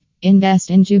Invest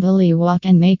in Jubilee Walk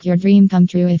and make your dream come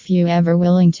true. If you ever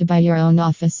willing to buy your own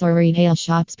office or retail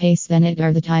shop space, then it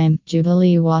are the time.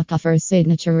 Jubilee Walk offers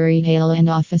signature retail and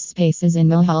office spaces in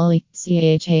Mohali,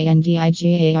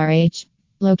 Chandigarh.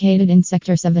 Located in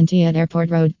Sector 70 at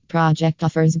Airport Road, project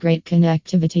offers great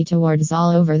connectivity towards all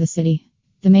over the city.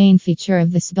 The main feature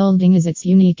of this building is its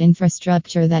unique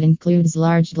infrastructure that includes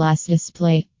large glass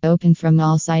display, open from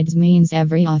all sides means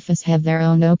every office have their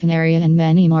own open area and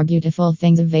many more beautiful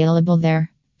things available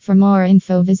there. For more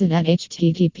info visit at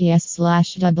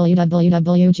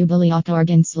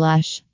https://www.jubilee.org/.